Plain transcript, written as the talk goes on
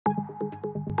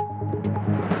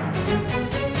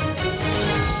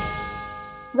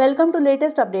Welcome to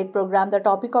latest update program. The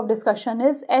topic of discussion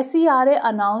is SERA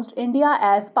announced India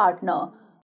as partner.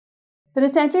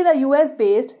 Recently, the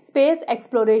US-based Space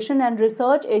Exploration and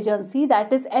Research Agency,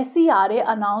 that is SERA,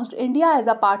 announced India as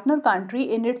a partner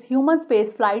country in its human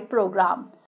spaceflight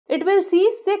program. It will see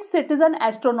 6 citizen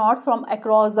astronauts from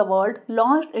across the world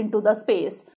launched into the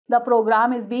space. The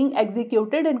program is being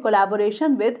executed in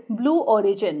collaboration with Blue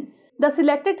Origin. The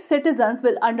selected citizens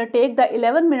will undertake the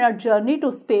 11-minute journey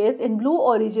to space in Blue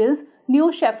Origin's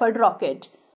new Shephard rocket.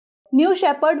 New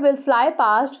Shepard will fly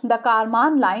past the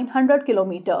Kármán line 100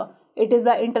 km. It is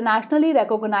the internationally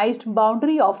recognized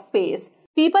boundary of space.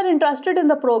 People interested in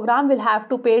the program will have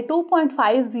to pay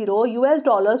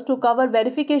 $2.50 to cover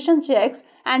verification checks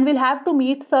and will have to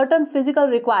meet certain physical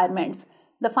requirements.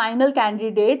 The final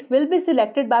candidate will be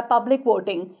selected by public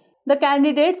voting. The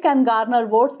candidates can garner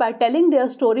votes by telling their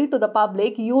story to the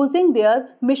public using their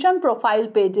mission profile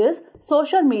pages,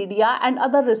 social media, and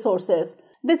other resources.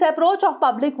 This approach of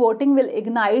public voting will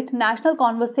ignite national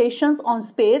conversations on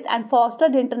space and foster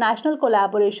international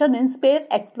collaboration in space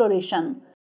exploration.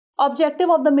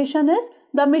 Objective of the mission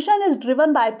is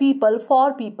driven by people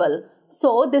for people.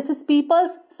 So, this is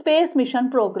People's Space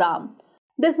Mission Program.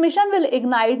 This mission will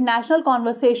ignite national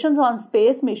conversations on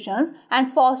space missions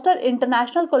and foster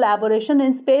international collaboration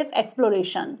in space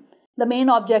exploration. The main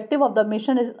objective of the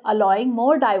mission is allowing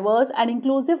more diverse and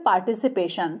inclusive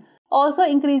participation, also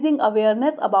increasing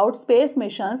awareness about space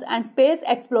missions and space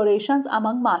explorations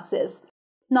among masses.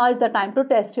 Now is the time to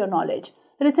test your knowledge.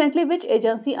 Recently, which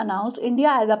agency announced India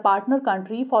as a partner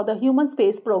country for the human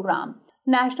space program?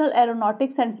 National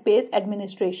Aeronautics and Space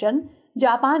Administration,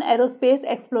 Japan Aerospace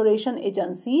Exploration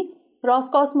Agency,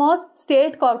 Roscosmos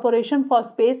State Corporation for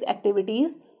Space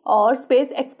Activities, or Space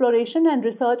Exploration and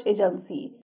Research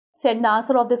Agency? Send the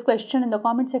answer of this question in the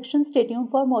comment section. Stay tuned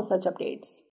for more such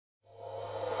updates.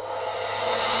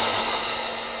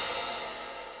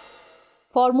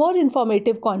 For more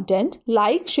informative content,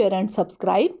 like, share and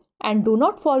subscribe, and do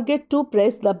not forget to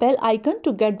press the bell icon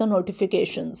to get the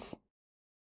notifications.